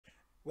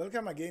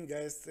Welcome again,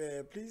 guys.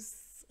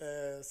 Please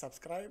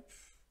subscribe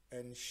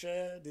and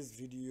share this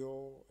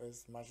video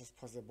as much as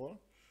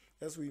possible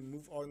as we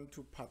move on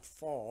to part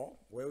 4,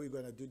 where we're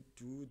going to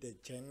do the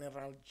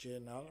general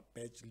journal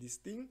batch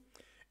listing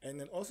and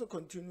then also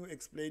continue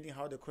explaining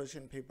how the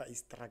question paper is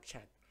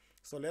structured.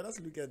 So let us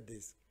look at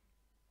this.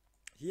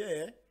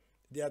 Here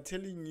they are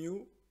telling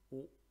you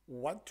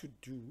what to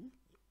do.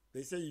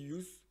 They say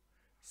use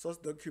source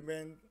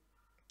document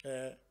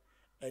and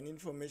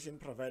information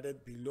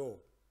provided below.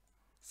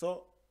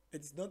 So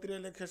it's not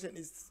really a question,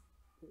 it's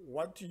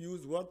what to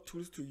use, what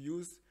tools to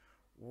use,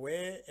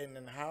 where and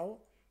then how.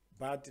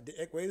 But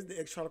where is the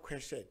actual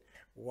question?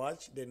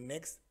 Watch the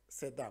next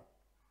setup.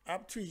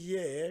 Up to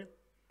here,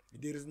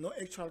 there is no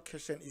actual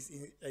question, it's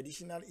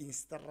additional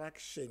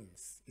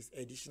instructions. It's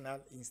additional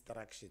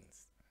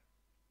instructions.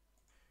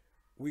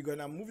 We're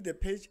gonna move the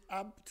page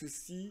up to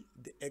see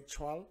the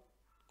actual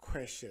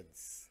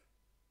questions.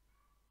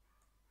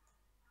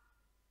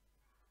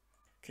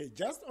 Okay,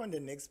 just on the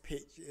next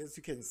page, as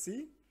you can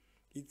see,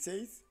 it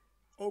says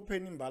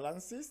opening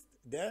balances.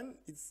 Then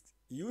it's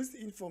used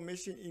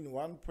information in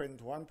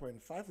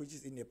 1.1.5, which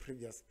is in the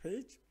previous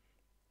page.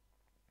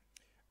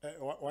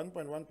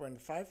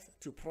 1.1.5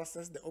 to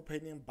process the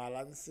opening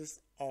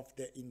balances of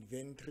the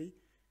inventory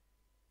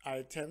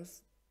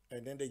items.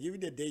 And then they give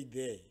you the date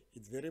there.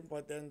 It's very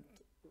important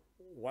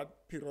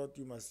what period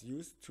you must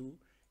use to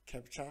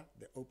capture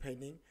the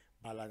opening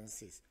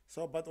balances.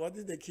 So, but what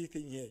is the key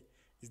thing here?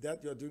 Is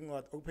that you're doing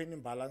what? Opening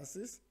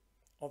balances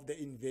of the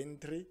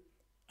inventory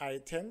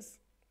items.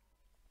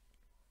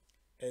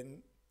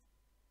 And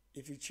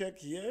if you check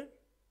here,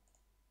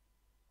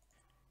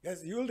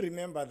 yes, you'll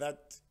remember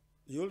that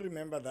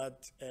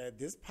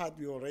this part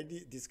we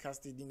already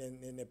discussed it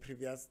in a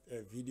previous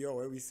video,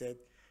 where we said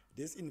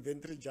this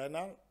inventory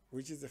journal,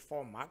 which is the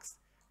 4 marks,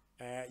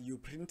 you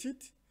print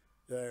it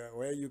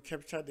where you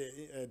capture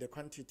the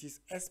quantities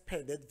as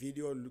per that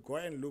video. Go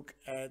and look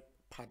at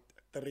part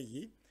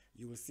 3.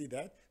 You will see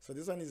that. So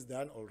this one is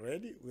done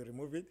already. We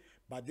remove it,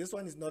 but this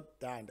one is not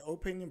done. The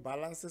opening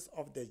balances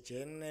of the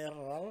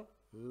general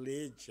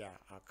ledger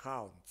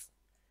accounts.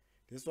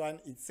 This one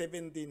is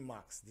 17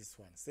 marks. This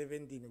one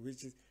 17,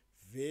 which is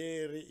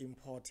very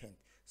important.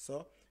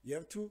 So you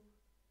have to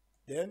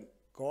then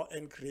go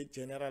and create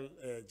general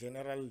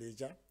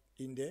ledger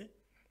in the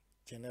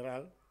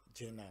general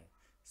journal.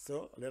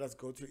 So let us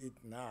go to it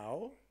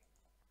now.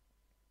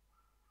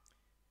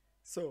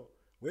 So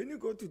when you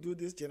go to do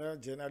this general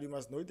journal, you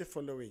must know the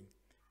following.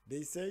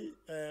 They say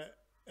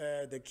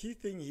the key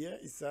thing here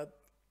is that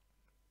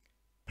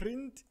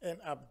print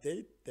and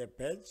update the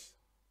batch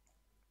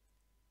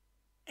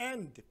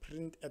and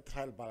print a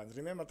trial balance.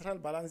 Remember, trial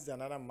balance is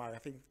another mark. I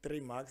think 3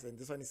 marks, and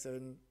this one is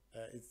 7.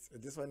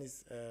 This one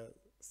is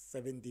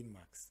 17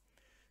 marks.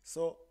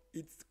 So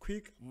it's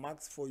quick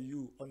marks for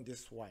you on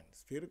this one.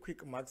 It's very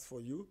quick marks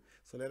for you.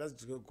 So let us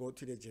go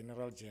to the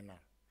general journal.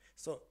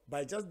 So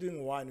by just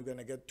doing one, you're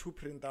gonna get 2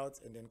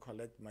 printouts and then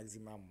collect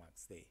maximum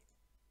marks there.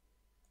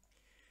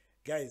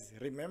 Guys,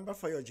 remember,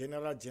 for your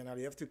general journal,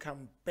 you have to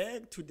come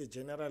back to the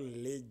general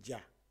ledger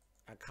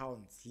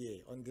accounts here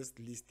on this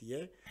list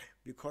here,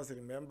 because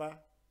remember,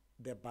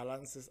 the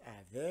balances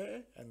are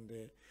there and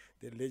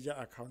the ledger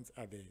accounts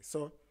are there.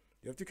 So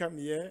you have to come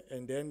here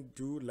and then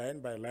do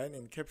line by line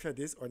and capture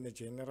this on the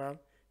general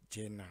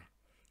journal.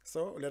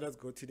 So let us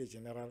go to the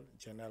general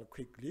journal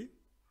quickly.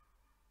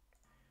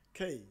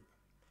 Okay,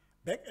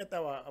 back at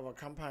our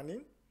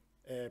company,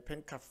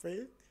 Pen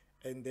Cafe,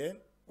 and then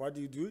what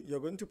do? You're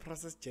going to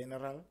process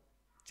general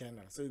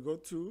journal. So you go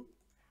to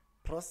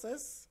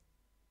process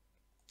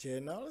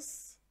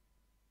journals,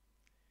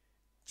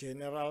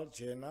 general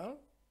journal,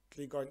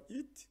 click on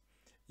it.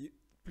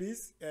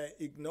 Please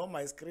ignore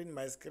my screen.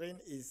 My screen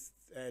is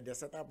the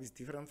setup is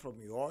different from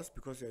yours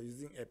because you're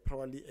using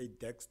probably a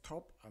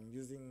desktop. I'm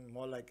using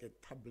more like a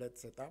tablet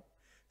setup,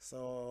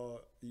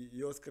 so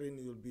your screen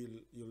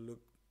will look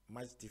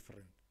much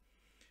different.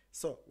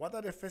 So what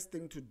are the first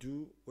thing to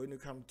do when you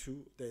come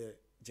to the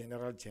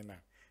general journal?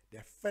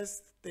 The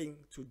first thing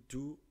to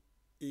do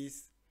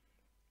is,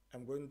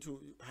 I'm going to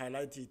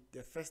highlight it.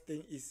 The first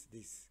thing is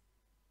this: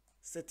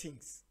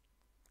 settings.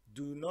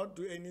 Do not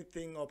do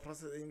anything or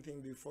process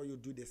anything before you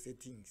do the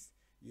settings.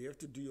 You have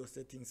to do your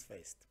settings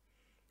first.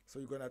 So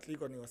you're going to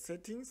click on your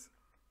settings,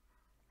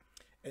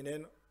 and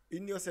then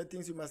in your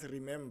settings you must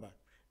remember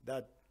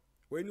that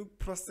when you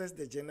process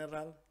the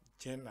general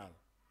journal,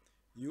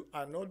 you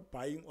are not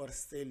buying or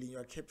selling, you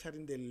are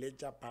capturing the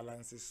ledger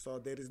balances. So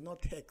there is no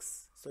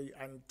tax. So you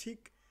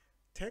untick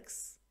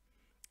tax,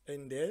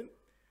 and then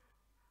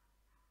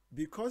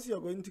because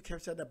you're going to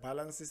capture the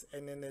balances,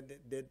 and then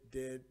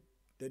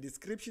the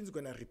description is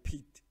going to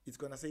repeat. It's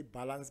going to say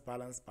balance,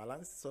 balance,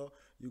 balance. So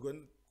you're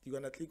going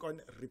to click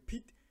on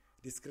repeat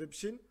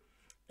description,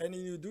 and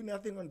you do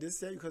nothing on this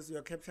here because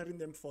you're capturing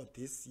them for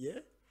this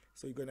year.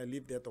 So you're going to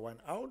leave that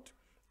one out,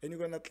 and you're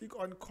going to click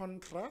on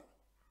contra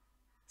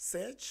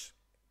search,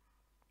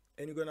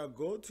 and you're going to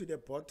go to the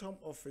bottom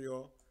of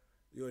your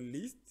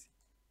list,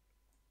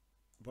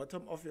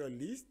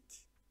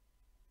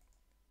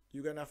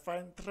 you're gonna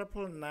find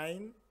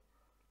 999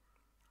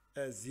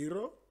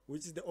 0,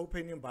 which is the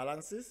opening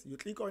balances. You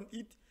click on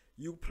it,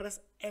 you press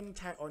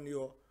enter on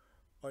your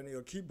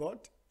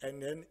keyboard,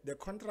 and then the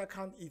contra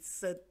account is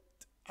set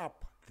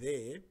up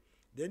there.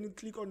 Then you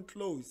click on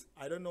close.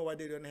 I don't know why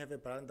they don't have a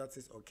button that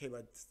says okay,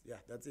 but yeah,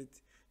 that's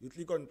it. You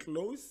click on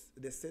close,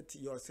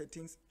 your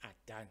settings are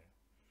done.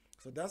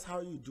 So that's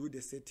how you do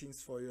the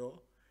settings for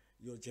your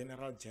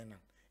general journal.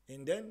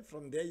 And then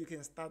from there you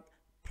can start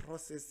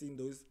processing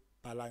those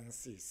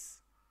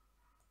balances.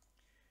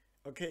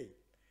 Okay,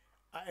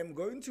 I am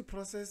going to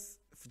process,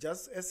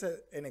 just as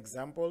an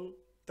example,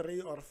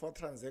 3 or 4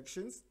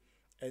 transactions,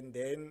 and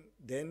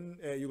then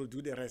you will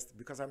do the rest,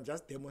 because I'm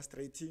just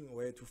demonstrating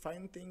where to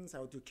find things,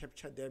 how to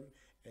capture them,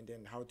 and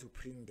then how to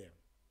print them.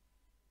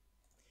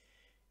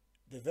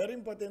 The very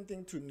important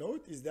thing to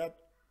note is that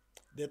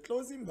the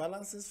closing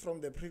balances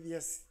from the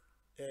previous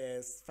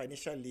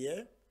financial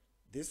year,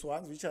 these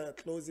ones which are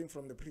closing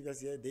from the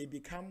previous year, they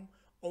become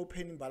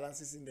opening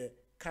balances in the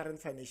current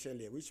financial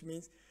year, which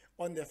means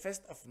on the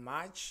 1st of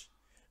March,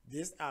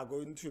 these are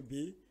going to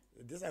be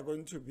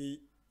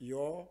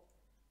your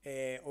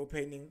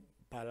opening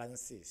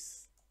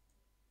balances.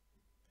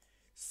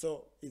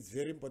 So it's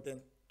very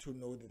important to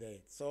note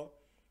that. So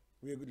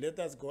let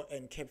us go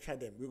and capture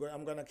them.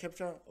 I'm going to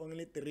capture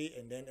only 3,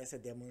 and then as a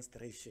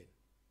demonstration.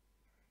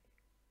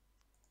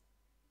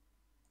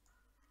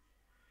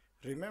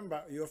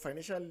 Remember, your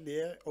financial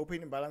year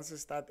opening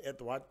balances start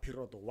at what?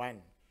 Period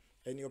 1.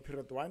 And your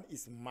period 1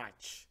 is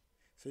March.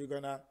 So you're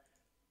going to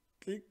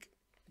click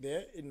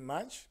there in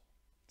March.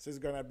 So it's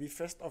going to be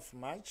 1st of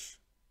March.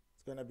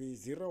 It's going to be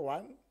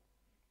 01,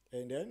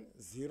 and then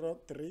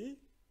 03.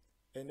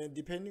 And then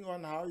depending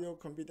on how your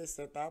computer is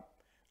set up,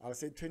 I'll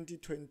say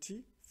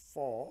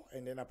 2024,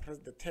 and then I press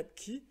the tab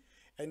key.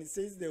 And it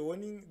says the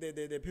warning,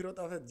 the period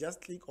after,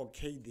 just click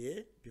OK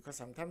there, because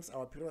sometimes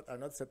our periods are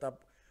not set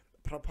up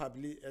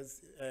properly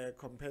as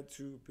compared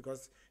to,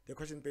 because the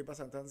question paper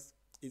sometimes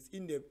is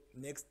in the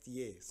next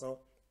year. So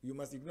you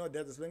must ignore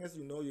that as long as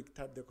you know you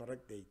type the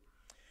correct date.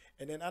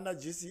 And then under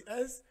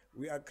GCS,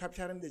 we are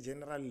capturing the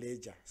general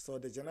ledger. So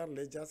the general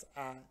ledgers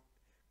are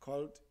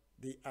called,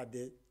 they are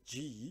the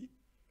G.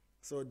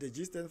 So the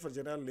G stands for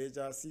general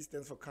ledger, C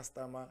stands for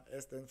customer,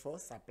 S stands for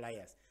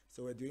suppliers.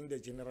 So we're doing the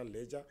general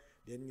ledger.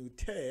 Then you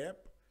tap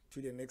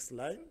to the next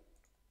line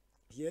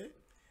here,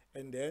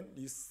 and then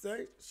you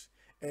search.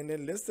 And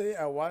then let's say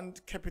I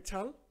want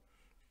capital.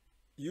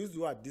 Use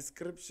what?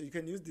 Description. You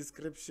can use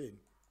description,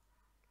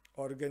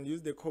 or you can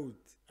use the code.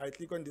 I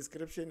click on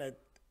description, I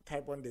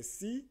type on the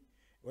C.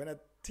 When I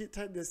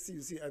type the C,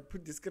 you see I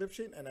put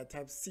description and I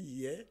type C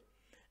here,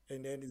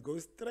 and then it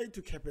goes straight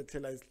to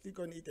capital. I click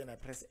on it and I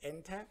press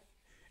enter,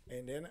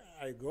 and then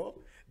I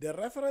go. The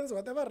reference,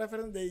 whatever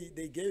reference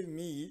they gave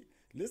me,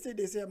 let's say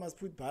they say I must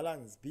put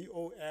balance,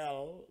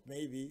 BOL,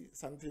 maybe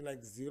something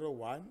like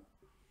 01.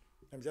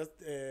 I'm just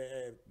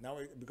now,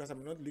 because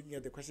I'm not looking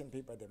at the question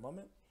paper at the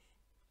moment.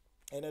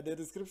 And the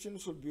description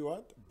should be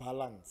what?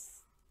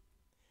 Balance.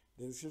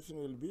 The description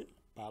will be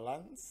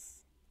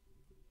balance.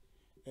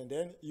 And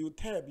then you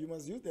tab, you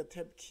must use the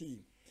tab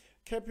key.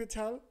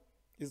 Capital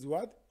is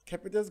what?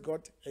 Capital's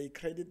got a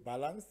credit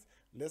balance.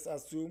 Let's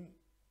assume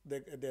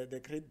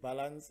the credit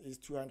balance is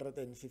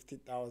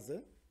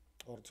 250,000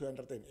 or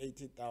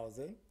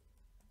 280,000.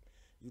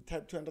 You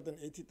type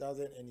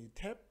 280,000 and you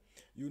tap.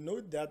 You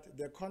note that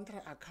the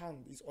contra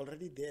account is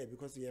already there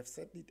because we have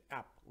set it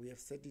up. We have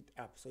set it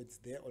up, so it's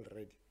there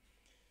already.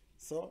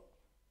 So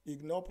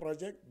ignore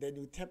project, then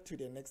you tap to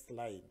the next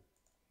line.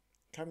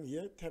 Come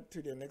here, tap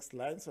to the next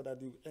line so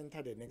that you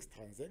enter the next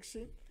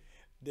transaction.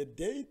 The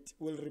date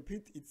will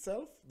repeat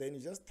itself. Then you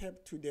just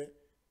tap to the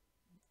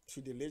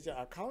ledger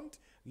account.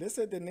 Let's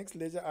say the next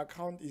ledger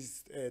account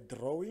is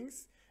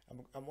drawings.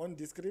 I'm on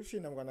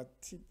description. I'm gonna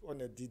tip on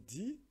a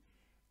DD.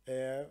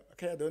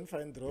 Okay, I don't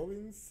find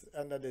drawings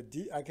under the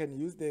D. I can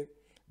use the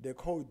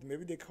code.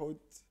 Maybe the code,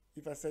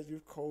 if I search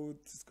with code,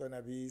 it's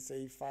gonna be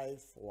say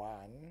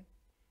 51.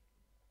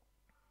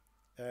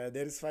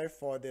 There is 5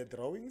 for the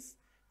drawings.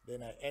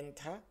 Then I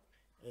enter,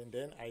 and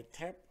then I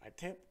tap,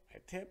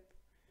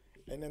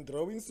 and then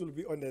drawings will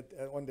be on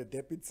the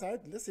debit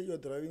side. Let's say your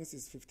drawings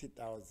is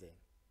 50,000.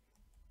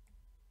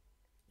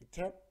 You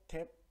tap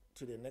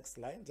to the next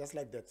line, just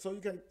like that. So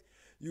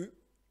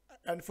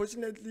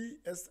unfortunately,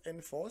 as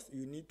enforced,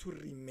 you need to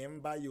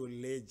remember your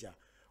ledger.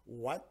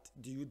 What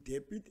do you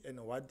debit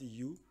and what do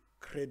you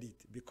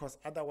credit? Because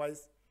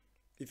otherwise,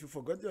 if you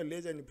forgot your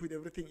ledger and you put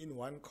everything in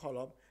one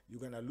column, you're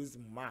gonna lose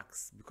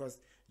marks, because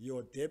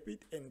your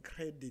debit and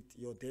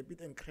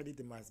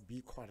credit must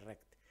be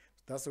correct.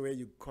 That's where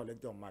you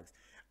collect your marks.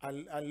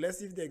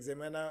 Unless if the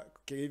examiner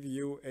gave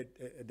you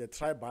the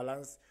try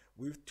balance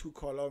with 2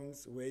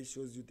 columns where it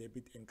shows you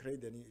debit and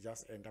credit, then you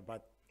just enter.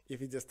 But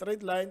if it's a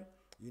straight line,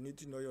 you need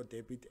to know your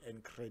debit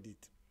and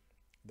credit.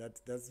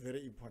 That's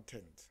very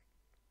important.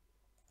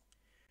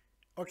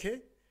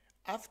 Okay,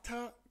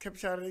 after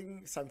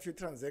capturing some few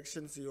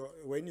transactions,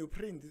 when you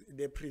print,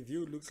 the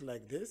preview looks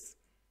like this.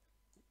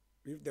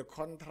 With the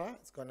contra,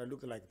 it's gonna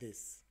look like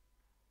this.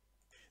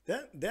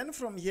 Then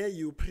from here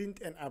you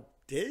print an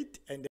update, and